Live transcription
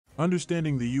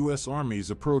Understanding the U.S.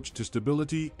 Army's approach to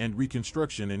stability and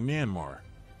reconstruction in Myanmar.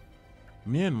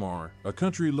 Myanmar, a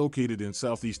country located in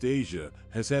Southeast Asia,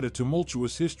 has had a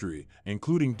tumultuous history,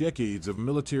 including decades of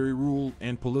military rule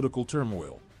and political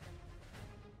turmoil.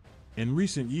 In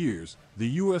recent years, the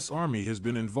U.S. Army has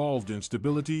been involved in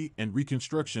stability and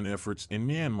reconstruction efforts in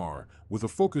Myanmar, with a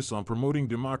focus on promoting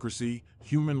democracy,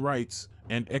 human rights,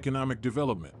 and economic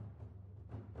development.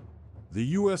 The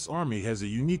U.S. Army has a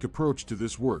unique approach to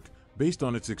this work, based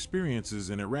on its experiences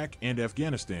in Iraq and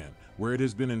Afghanistan, where it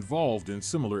has been involved in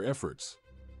similar efforts.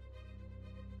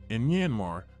 In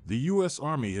Myanmar, the U.S.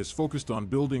 Army has focused on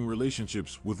building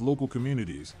relationships with local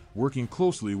communities, working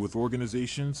closely with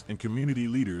organizations and community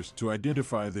leaders to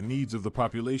identify the needs of the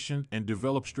population and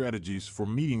develop strategies for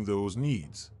meeting those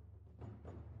needs.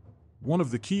 One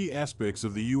of the key aspects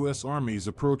of the U.S. Army's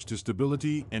approach to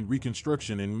stability and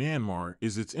reconstruction in Myanmar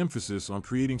is its emphasis on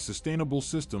creating sustainable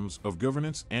systems of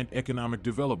governance and economic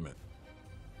development.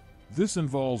 This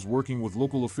involves working with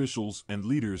local officials and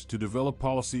leaders to develop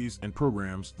policies and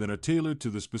programs that are tailored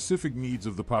to the specific needs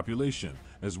of the population,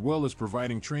 as well as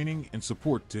providing training and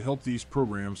support to help these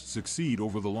programs succeed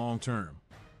over the long term.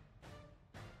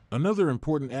 Another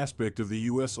important aspect of the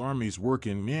U.S. Army's work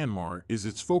in Myanmar is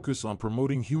its focus on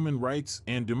promoting human rights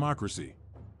and democracy.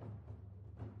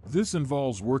 This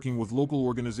involves working with local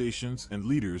organizations and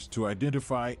leaders to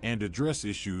identify and address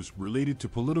issues related to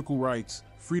political rights,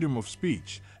 freedom of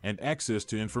speech, and access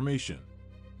to information.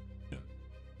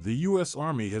 The U.S.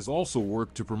 Army has also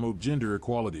worked to promote gender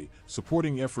equality,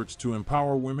 supporting efforts to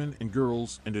empower women and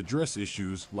girls and address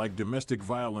issues like domestic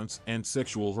violence and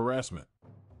sexual harassment.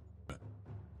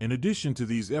 In addition to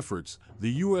these efforts,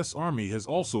 the U.S. Army has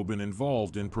also been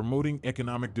involved in promoting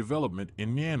economic development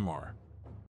in Myanmar.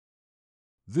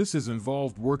 This has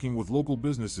involved working with local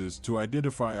businesses to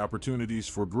identify opportunities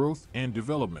for growth and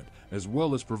development, as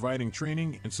well as providing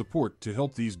training and support to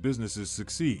help these businesses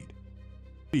succeed.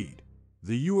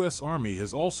 The U.S. Army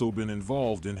has also been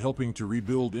involved in helping to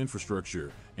rebuild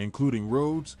infrastructure, including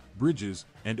roads, bridges,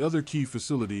 and other key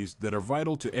facilities that are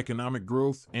vital to economic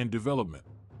growth and development.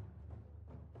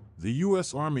 The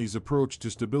U.S. Army's approach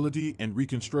to stability and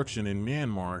reconstruction in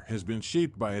Myanmar has been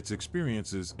shaped by its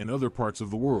experiences in other parts of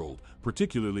the world,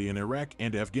 particularly in Iraq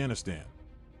and Afghanistan.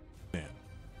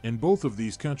 In both of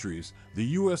these countries, the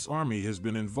U.S. Army has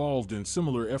been involved in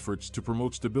similar efforts to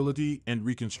promote stability and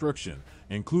reconstruction,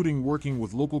 including working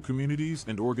with local communities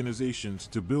and organizations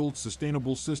to build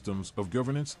sustainable systems of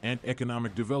governance and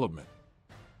economic development.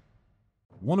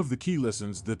 One of the key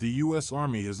lessons that the U.S.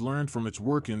 Army has learned from its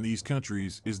work in these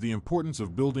countries is the importance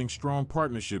of building strong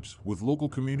partnerships with local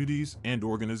communities and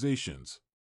organizations.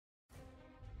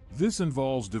 This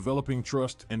involves developing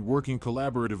trust and working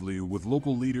collaboratively with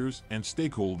local leaders and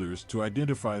stakeholders to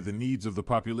identify the needs of the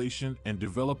population and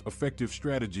develop effective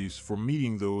strategies for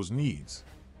meeting those needs.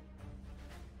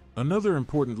 Another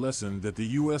important lesson that the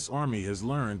U.S. Army has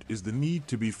learned is the need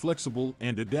to be flexible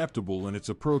and adaptable in its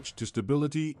approach to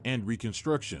stability and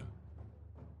reconstruction.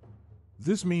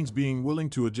 This means being willing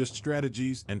to adjust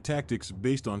strategies and tactics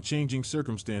based on changing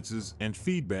circumstances and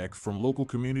feedback from local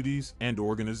communities and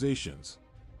organizations.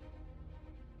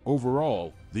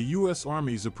 Overall, the U.S.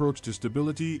 Army's approach to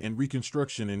stability and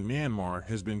reconstruction in Myanmar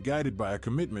has been guided by a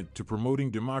commitment to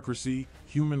promoting democracy,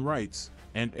 human rights,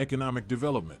 and economic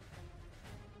development.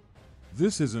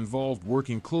 This has involved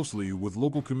working closely with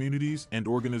local communities and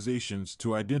organizations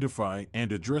to identify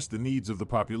and address the needs of the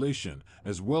population,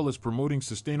 as well as promoting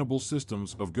sustainable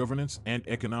systems of governance and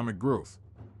economic growth.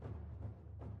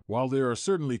 While there are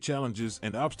certainly challenges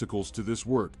and obstacles to this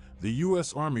work, the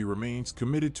U.S. Army remains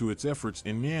committed to its efforts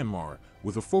in Myanmar,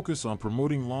 with a focus on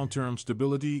promoting long-term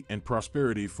stability and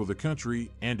prosperity for the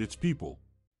country and its people.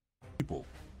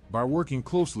 By working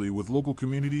closely with local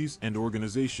communities and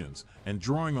organizations, and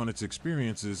drawing on its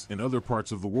experiences in other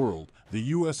parts of the world, the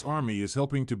U.S. Army is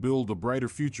helping to build a brighter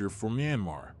future for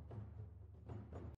Myanmar.